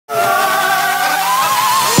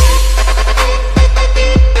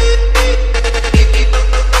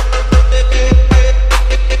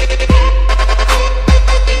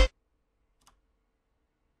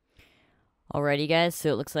Alrighty, guys, so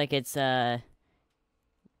it looks like it's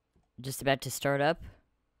just about to start up.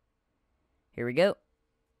 Here we go.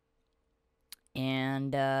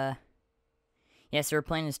 And yeah, so we're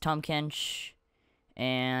playing as Tom Kench.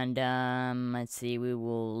 And let's see, we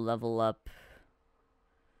will level up.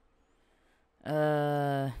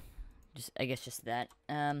 I guess just that.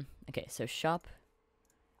 Okay, so shop.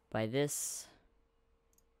 Buy this.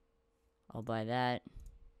 I'll buy that.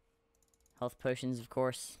 Health potions, of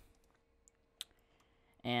course.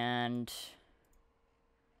 And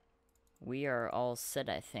we are all set,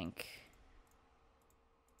 I think.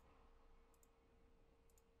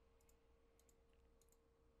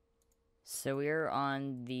 So we are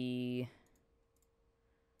on the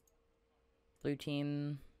blue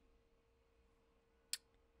team.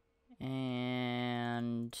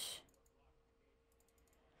 And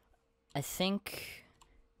I think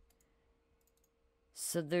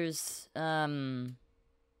so there's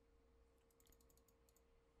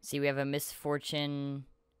see, we have a misfortune,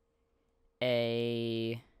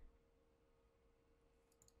 a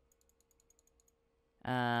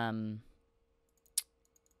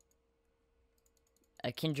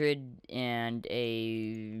kindred, and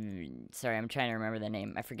a, sorry, I'm trying to remember the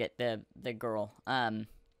name. I forget the girl. And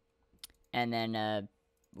then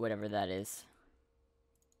whatever that is.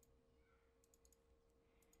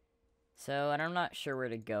 So I'm not sure where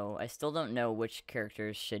to go. I still don't know which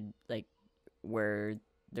characters should, like, where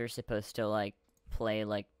they're supposed to, like, play,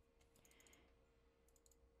 like,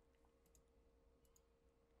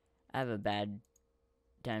 I have a bad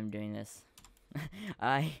time doing this.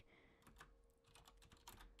 Go.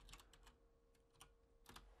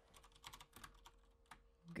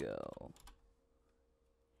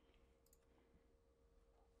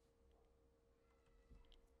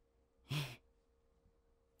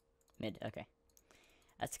 Mid, okay.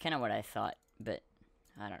 That's kind of what I thought, but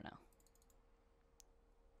I don't know.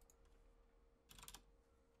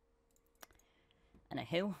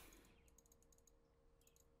 Anywho.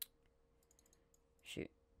 Shoot.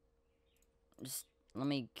 Just let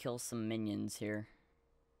me kill some minions here.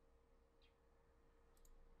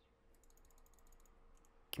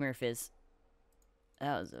 Come here, Fizz.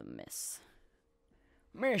 That was a miss.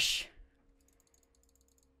 Mish!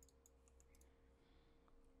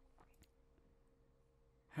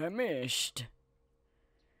 I missed.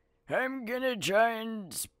 I'm gonna try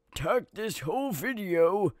and start this whole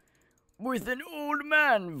video with an old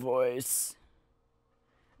man voice.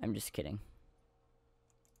 I'm just kidding.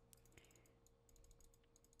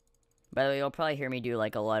 By the way, you'll probably hear me do,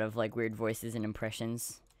 like, a lot of, like, weird voices and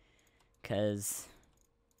impressions, 'cause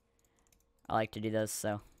I like to do those,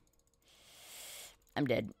 so. I'm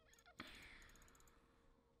dead.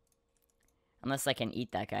 Unless I can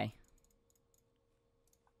eat that guy.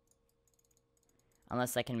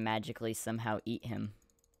 Unless I can magically somehow eat him.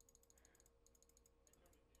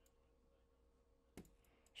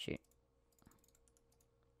 Shoot.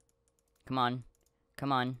 Come on.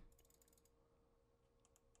 Come on.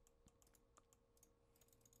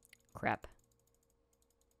 Crap.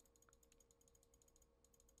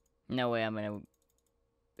 No way I'm gonna...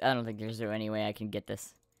 I don't think there's any way I can get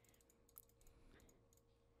this.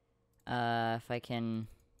 If I can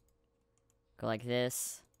go like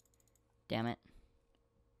this. Damn it.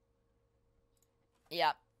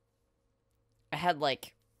 Yeah. I had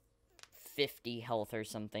like 50 health or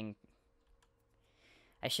something.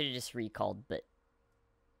 I should have just recalled, but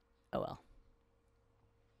oh well.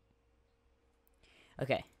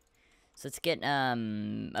 Okay. So let's get,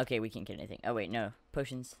 okay, we can't get anything. Oh wait, no.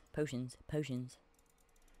 Potions, potions, potions.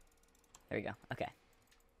 There we go. Okay.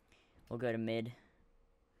 We'll go to mid.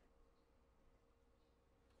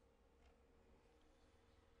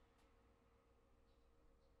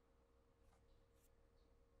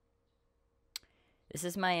 This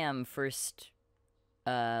is my first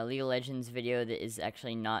League of Legends video that is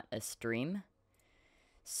actually not a stream.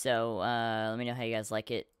 So let me know how you guys like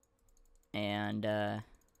it. And I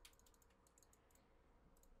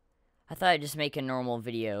thought I'd just make a normal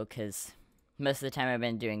video because most of the time I've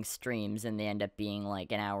been doing streams and they end up being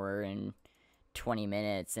like an hour and 20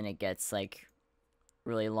 minutes and it gets like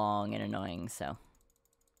really long and annoying, so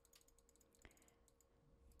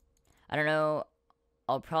I don't know.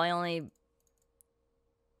 I'll probably only...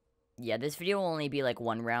 Yeah, this video will only be, like,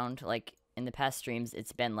 one round. Like, in the past streams,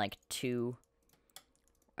 it's been, like, 2,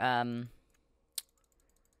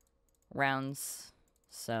 rounds.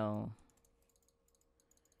 So,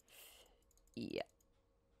 yeah.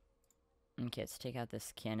 Okay, let's take out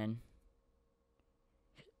this cannon.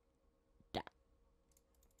 Da.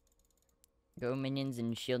 Go, minions,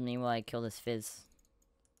 and shield me while I kill this Fizz.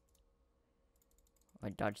 Or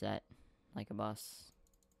dodge that. like a boss.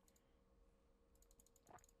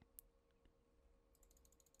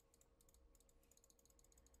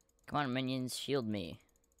 Come on, minions, shield me.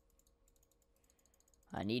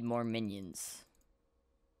 I need more minions.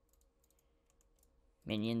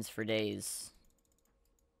 Minions for days.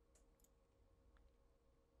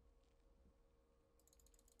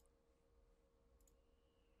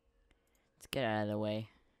 Let's get out of the way.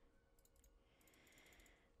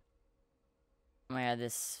 Oh my god,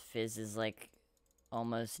 this fizz is like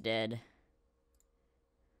almost dead.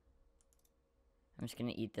 I'm just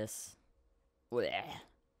gonna eat this. Blech.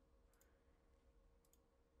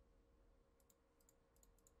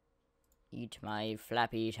 Eat my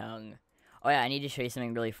flappy tongue. Oh yeah, I need to show you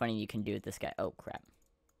something really funny you can do with this guy. Oh crap.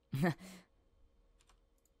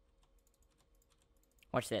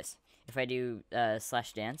 Watch this. If I do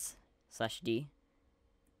slash dance, slash D.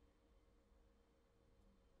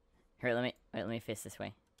 Here, let me face this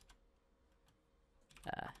way.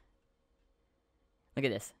 Look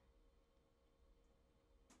at this.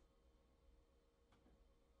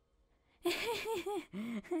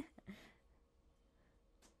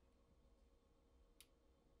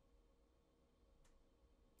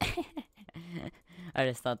 I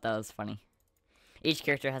just thought that was funny. Each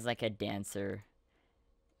character has like a dance or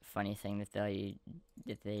funny thing that they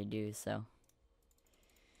do, so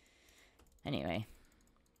anyway.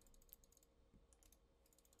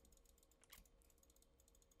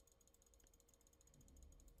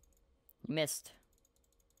 You missed.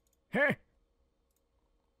 Huh.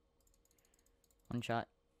 One shot.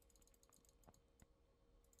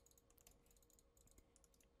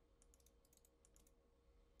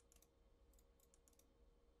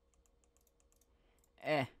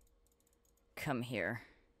 Come here.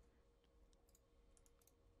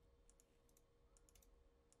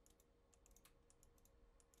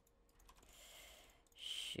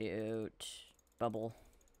 Shoot. Bubble.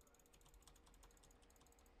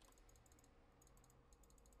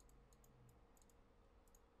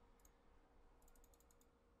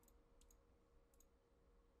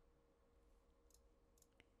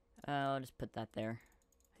 I'll just put that there,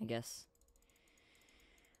 I guess.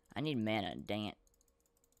 I need mana, dang it.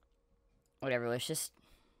 Whatever, let's just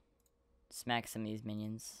smack some of these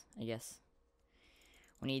minions, I guess.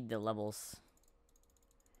 We need the levels.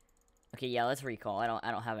 Okay, yeah, let's recall. I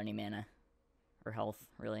don't have any mana or health,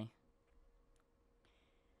 really.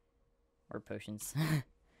 Or potions. Let's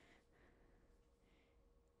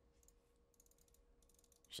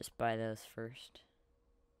just buy those first.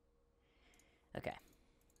 Okay.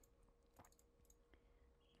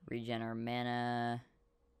 Regen our mana.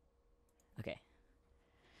 Okay.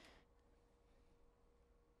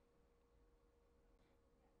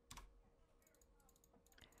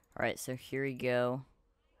 Alright, so here we go.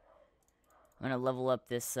 I'm gonna level up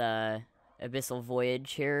this Abyssal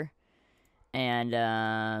Voyage here. And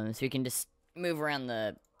so we can just move around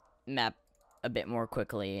the map a bit more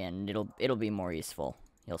quickly, and it'll be more useful.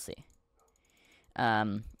 You'll see.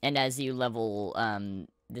 And as you level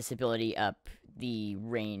this ability up, the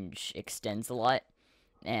range extends a lot.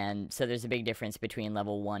 And so there's a big difference between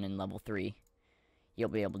level 1 and level 3. You'll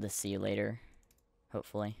be able to see later,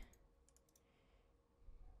 hopefully.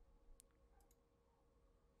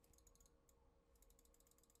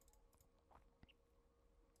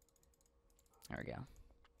 There we go.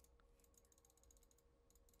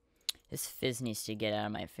 This fizz needs to get out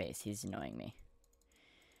of my face. He's annoying me.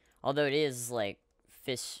 Although it is like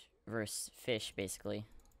fish versus fish, basically.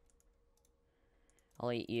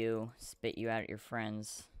 I'll eat you, spit you out at your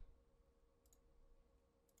friends.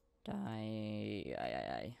 Die.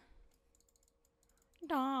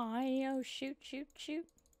 Die. Oh, shoot, shoot, shoot.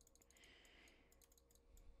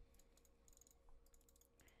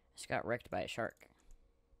 Just got wrecked by a shark.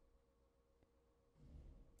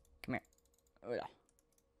 Come here. Oh, yeah.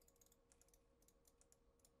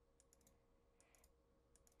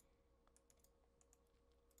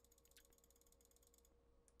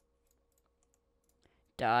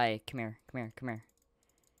 Die. Come here. Come here. Come here.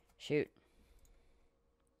 Shoot.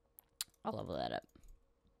 I'll level that up.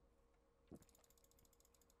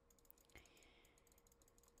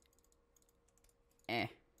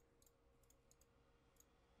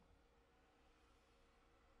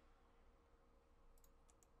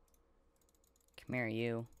 Come here,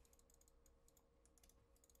 you.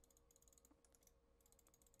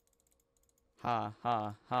 Ha,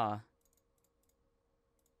 ha, ha.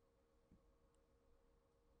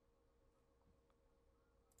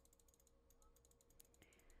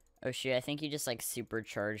 Oh shit, I think you just like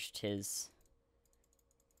supercharged his...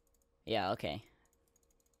 Yeah, okay.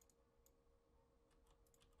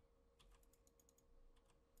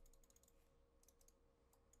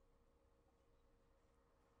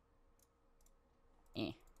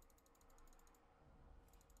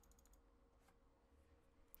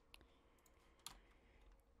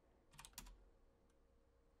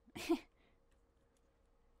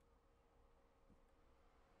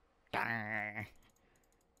 That's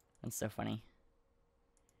so funny.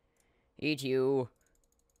 Eat you.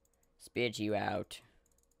 Spit you out.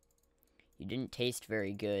 You didn't taste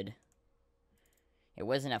very good. It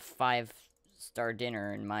wasn't a 5-star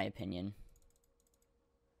dinner, in my opinion.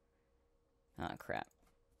 Oh, crap.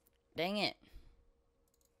 Dang it.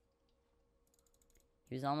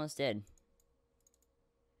 He was almost dead.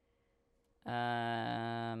 We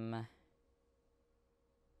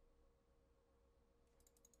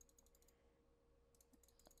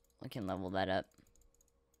can level that up.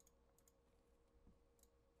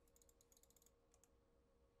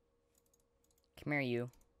 Come here, you.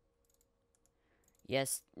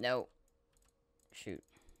 Yes, no. Shoot.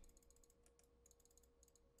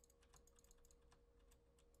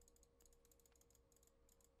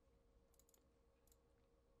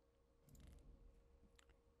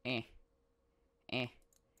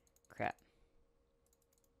 Crap.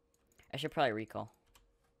 I should probably recall.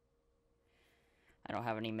 I don't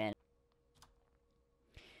have any men.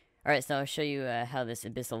 Alright, so I'll show you how this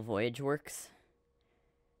Abyssal Voyage works.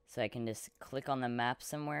 So I can just click on the map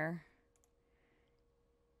somewhere.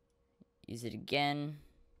 Use it again.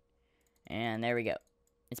 And there we go.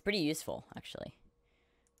 It's pretty useful, actually.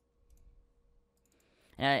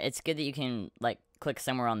 And it's good that you can, like, click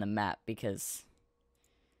somewhere on the map, because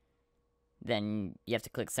then you have to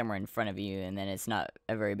click somewhere in front of you, and then it's not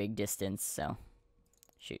a very big distance, so...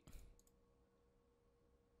 Shoot.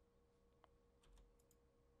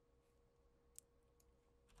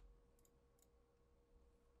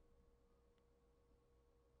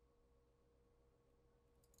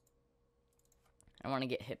 I don't want to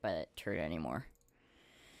get hit by that turret anymore.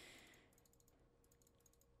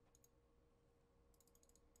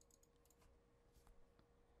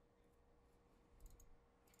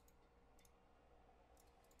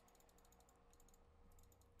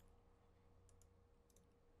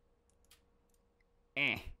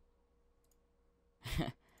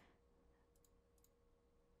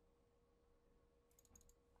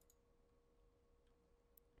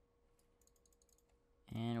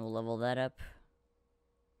 And we'll level that up.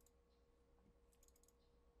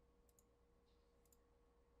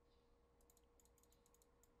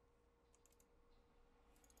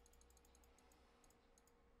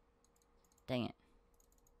 Dang it.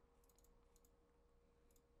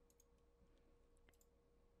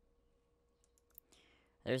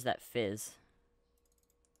 There's that fizz.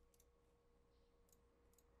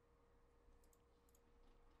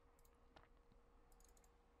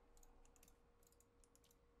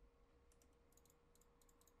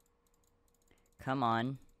 Come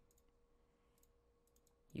on.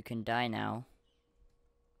 You can die now.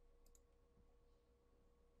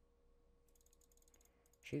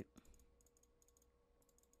 Shoot.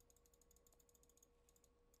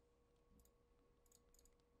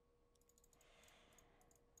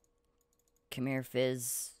 Come here,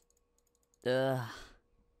 Fizz. Ugh.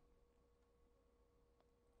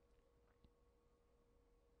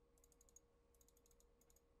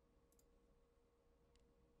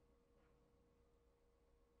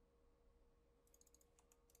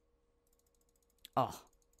 Oh.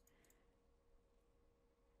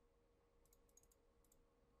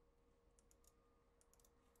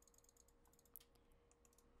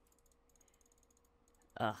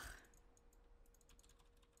 Ugh.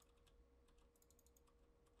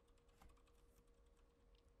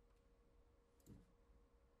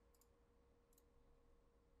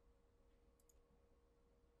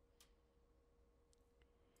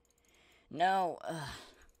 No. Ugh.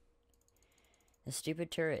 The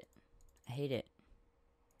stupid turret. I hate it.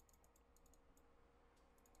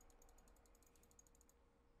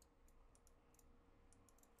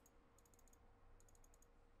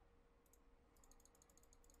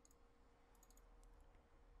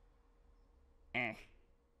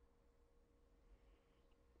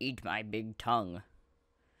 Eat my big tongue.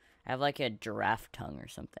 I have like a giraffe tongue or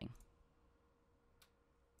something.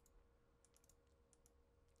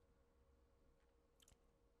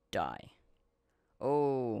 Die.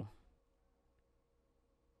 Oh.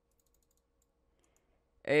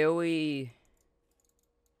 AoE.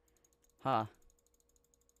 Huh.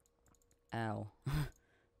 Ow.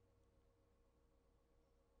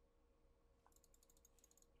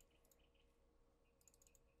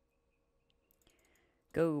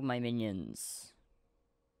 Go, my minions.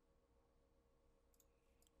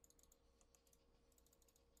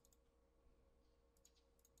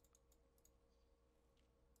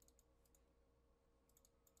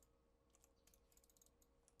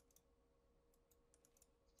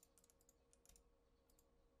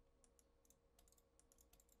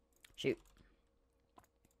 Shoot.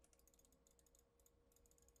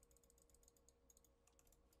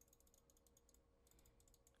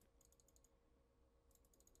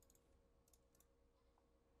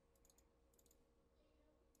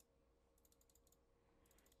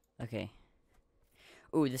 Okay.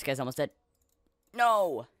 Ooh, this guy's almost dead.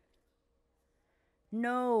 No!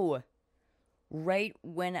 No! Right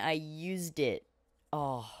when I used it.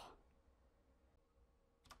 Oh.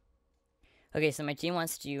 Okay, so my team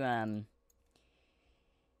wants to,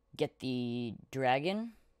 get the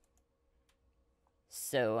dragon.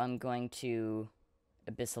 So I'm going to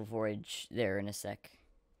Abyssal Voyage there in a sec.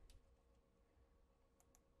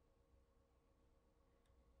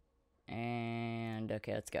 And,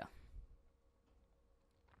 okay, let's go.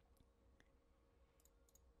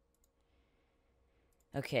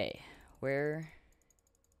 Okay, where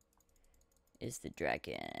is the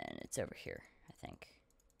dragon? It's over here, I think.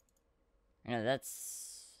 No, that's...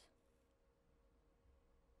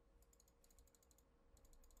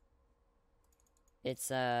 It's,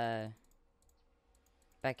 back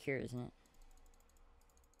here, isn't it?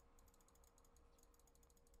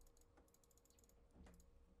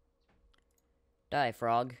 Die,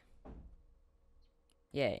 frog.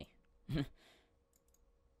 Yay.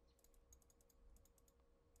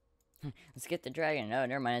 Let's get the dragon. Oh,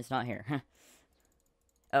 never mind, it's not here.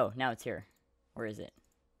 Oh, now it's here. Where is it?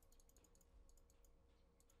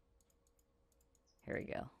 Here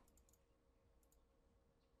we go.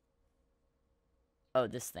 Oh,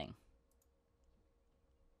 this thing.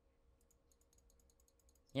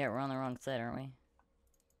 Yeah, we're on the wrong side, aren't we?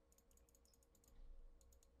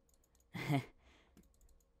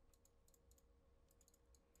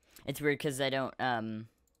 It's weird because I don't,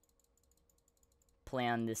 play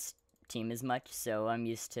on this team as much, so I'm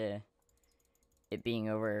used to it being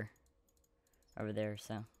over there,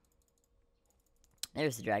 so.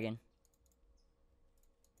 There's the dragon.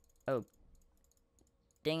 Oh.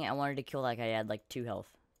 Dang it, I wanted to kill that guy. I had like 2 health.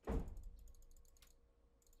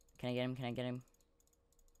 Can I get him? Can I get him?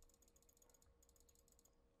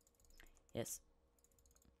 Yes.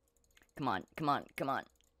 Come on, come on, come on.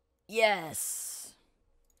 Yes!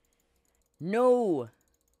 No!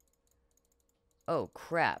 Oh,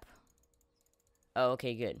 crap. Oh,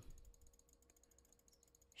 okay, good.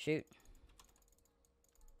 Shoot.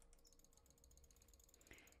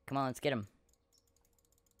 Come on, let's get him.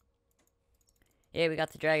 Yeah, we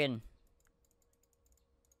got the dragon. I'm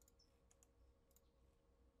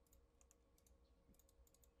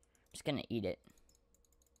just gonna eat it.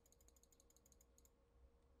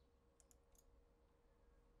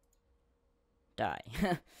 Die.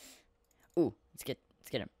 Ooh, let's get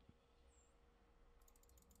him.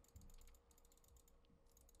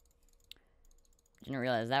 Didn't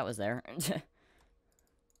realize that was there.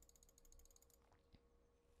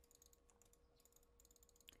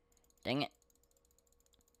 Dang it.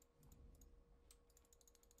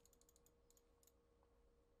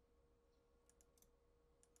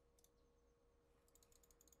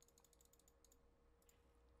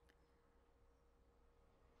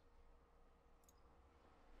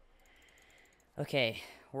 Okay,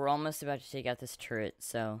 we're almost about to take out this turret,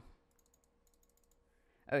 so...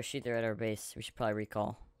 Oh shoot, they're at our base. We should probably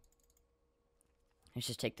recall. Let's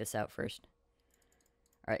just take this out first.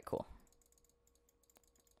 Alright, cool.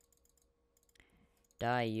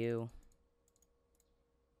 Die, you.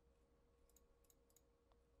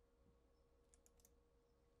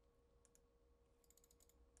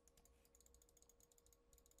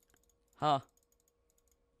 Huh.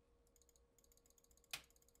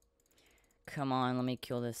 Come on, let me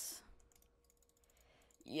kill this.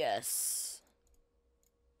 Yes.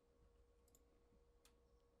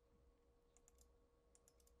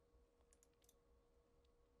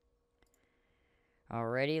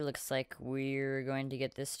 Alrighty, looks like we're going to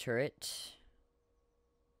get this turret.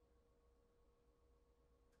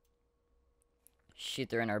 Shoot,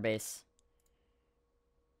 they're in our base.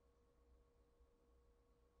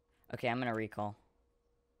 Okay, I'm gonna recall.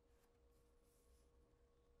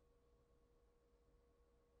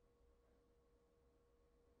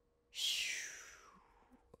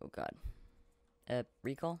 Oh god.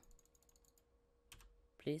 Recall?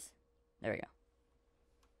 Please? There we go.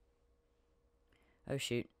 Oh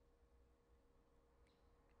shoot.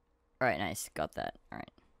 Alright, nice. Got that. Alright.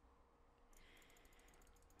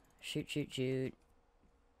 Shoot, shoot, shoot.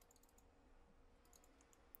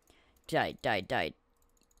 Died.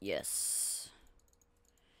 Yes.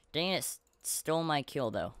 Dang it, stole my kill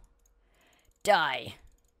though. Die!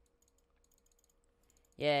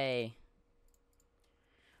 Yay.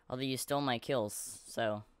 Although you stole my kills,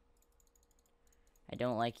 so... I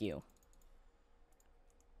don't like you.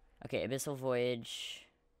 Okay, Abyssal Voyage.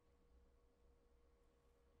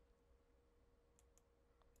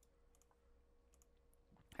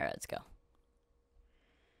 Alright, let's go.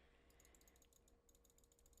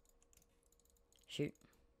 Shoot.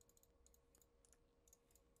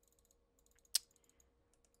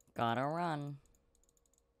 Gotta run.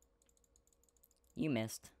 You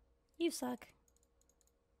missed. You suck.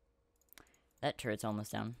 That turret's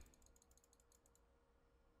almost down.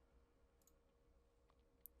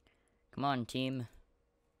 Come on, team.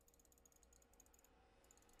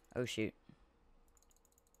 Oh, shoot.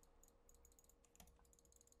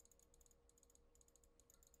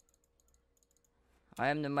 I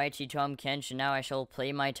am the mighty Tom Kench, and now I shall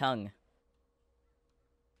play my tongue.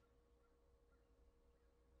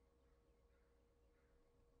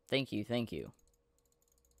 Thank you, thank you.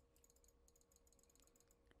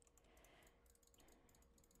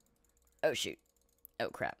 Oh, shoot. Oh,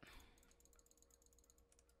 crap.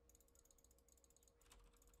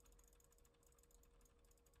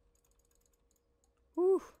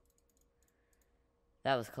 Whew.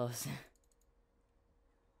 That was close.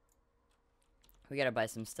 We gotta buy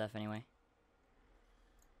some stuff anyway.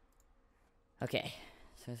 Okay.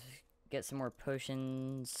 So let's get some more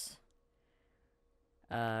potions.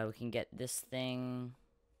 We can get this thing.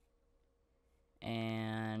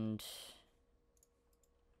 And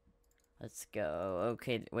let's go.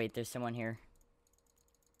 Okay, wait, there's someone here.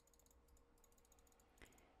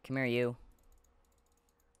 Come here, you.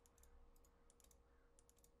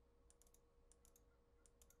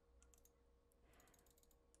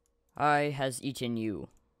 I has eaten you.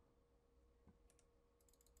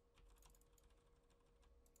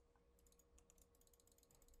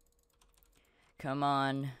 Come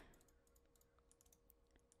on.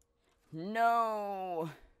 No!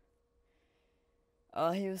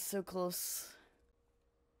 Oh, he was so close.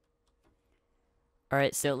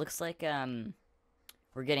 Alright, so it looks like,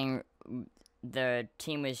 we're getting, the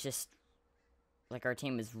team was just, like, our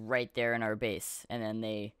team was right there in our base, and then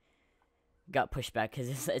they got pushed back,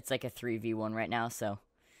 because it's like a 3v1 right now, so,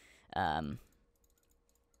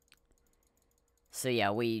 so yeah,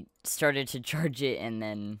 we started to charge it, and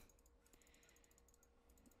then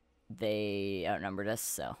they outnumbered us,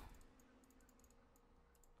 so.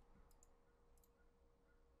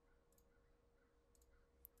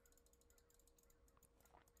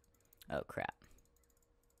 Oh, crap.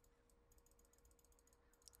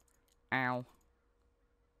 Ow.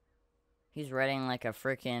 He's riding like a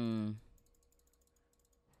frickin'...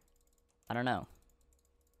 I don't know.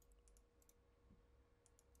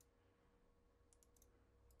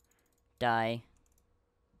 Die.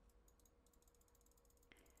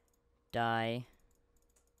 Die.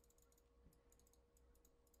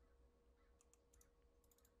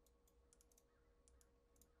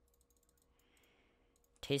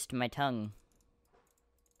 Taste my tongue.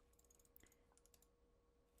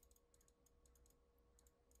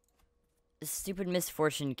 This stupid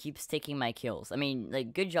misfortune keeps taking my kills. I mean,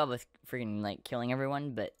 like, good job with freaking, like, killing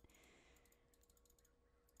everyone, but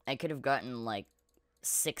I could have gotten, like,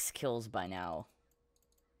 6 kills by now.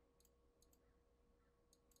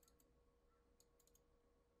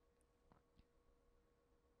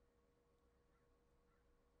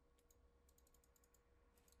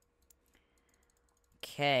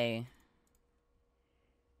 Okay.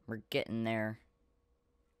 We're getting there.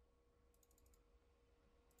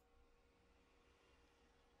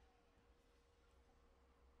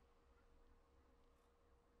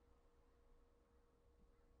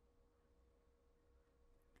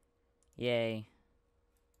 Yay.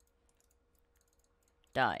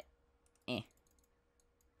 Die. Eh.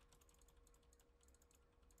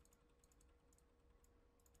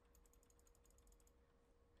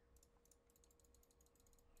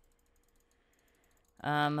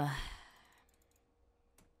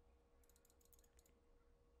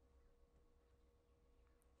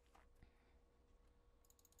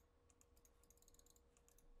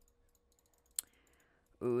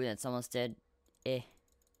 Ooh, that's almost dead. Eh.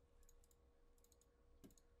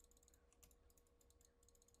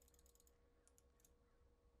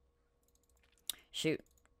 Shoot.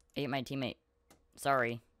 Ate my teammate.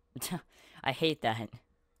 Sorry. I hate that.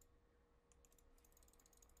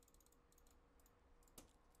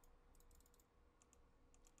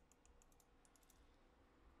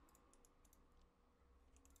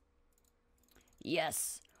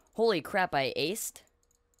 Yes. Holy crap, I aced?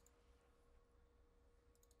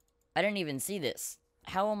 I didn't even see this.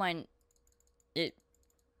 How am I... The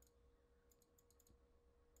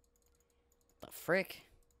frick?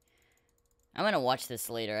 I'm gonna watch this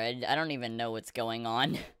later. I don't even know what's going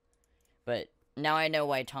on. But now I know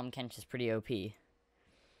why Tom Kench is pretty OP.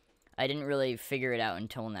 I didn't really figure it out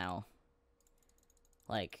until now.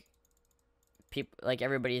 Like,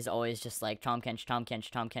 everybody's always just like, Tom Kench, Tom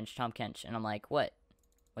Kench, Tom Kench, Tom Kench. And I'm like, what?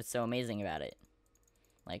 What's so amazing about it?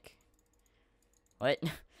 Like, what?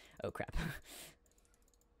 Oh, crap.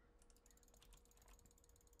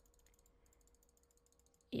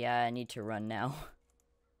 Yeah, I need to run now.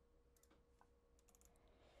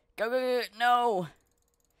 Go, go, go, no!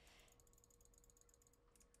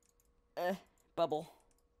 Bubble.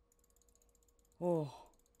 Oh.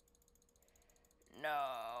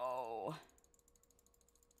 No.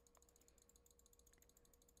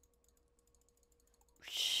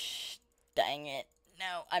 Shh. Dang it.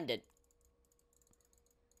 No, I'm dead.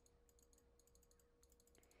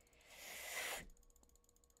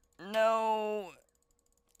 No.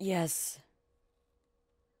 Yes.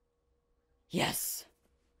 Yes.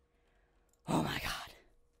 Oh my god.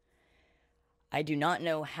 I do not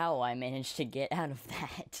know how I managed to get out of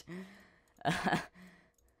that.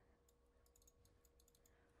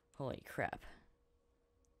 Holy crap.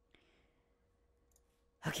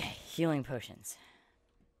 Okay, healing potions.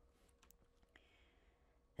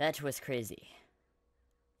 That was crazy.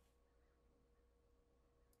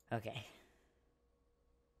 Okay.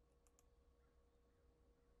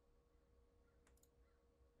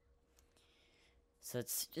 So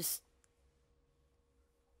let's just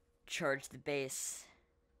charge the base.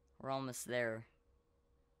 We're almost there.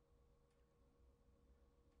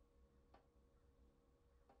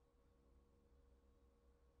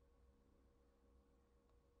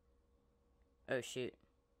 Oh shoot.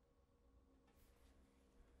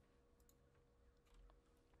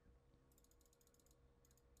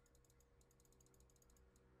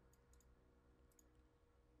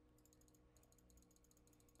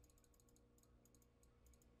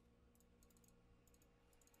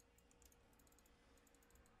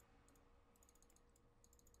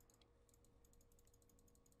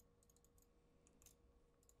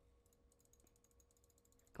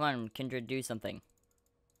 Come on, Kindred, do something.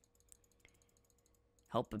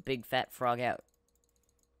 Help a big fat frog out.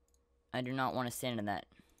 I do not want to stand in that.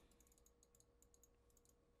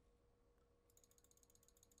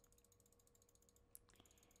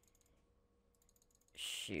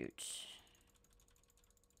 Shoot.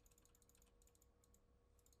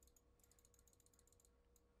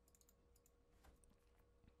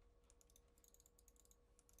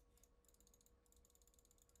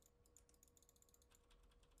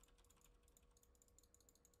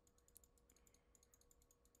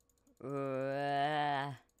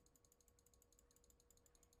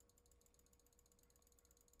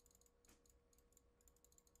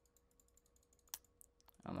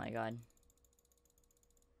 Oh my god.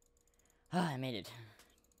 Ah, I made it.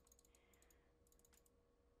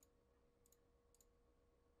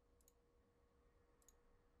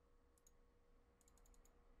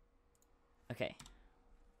 Okay.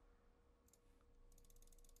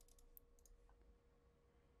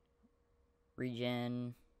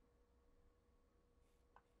 Regen.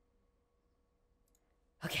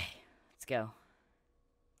 Okay, let's go.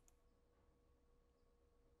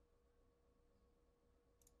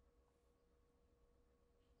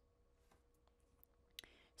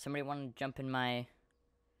 Somebody want to jump in my...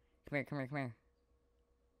 Come here, come here, come here.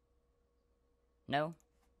 No?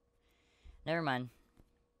 Never mind.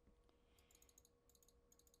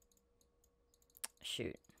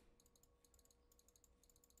 Shoot.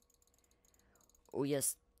 Oh,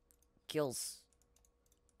 yes. Kills.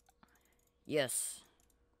 Yes.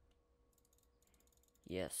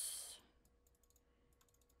 Yes.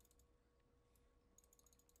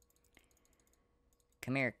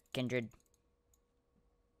 Come here, Kindred.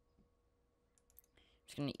 I'm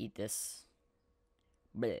just gonna eat this.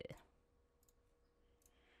 Bleh.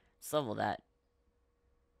 Let's level that.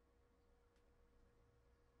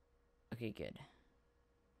 Okay, good.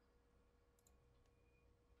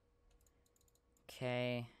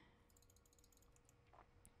 Okay.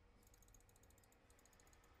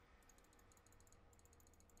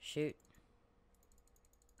 Shoot.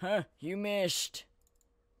 Huh, you missed.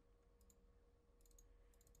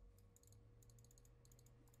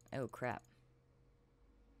 Oh, crap.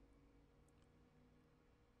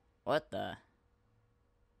 What the?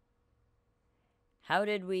 How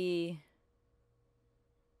did we...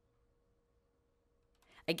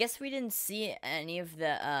 I guess we didn't see any of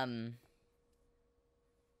the,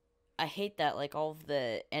 I hate that, like, all of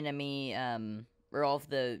the enemy, or all of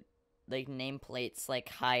the, like, nameplates, like,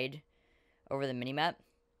 hide over the minimap.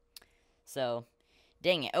 So,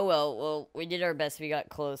 dang it. Oh, well, we did our best. We got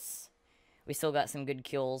close. We still got some good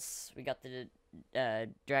kills. We got the,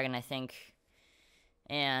 dragon, I think.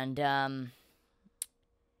 And,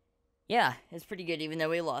 yeah, it's pretty good, even though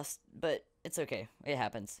we lost. But it's okay. It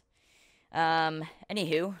happens.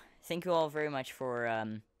 Anywho, thank you all very much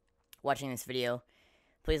for, watching this video.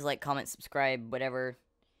 Please like, comment, subscribe, whatever.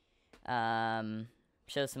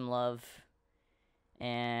 Show some love.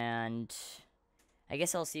 And I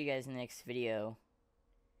guess I'll see you guys in the next video.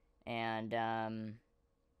 And,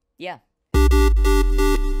 yeah.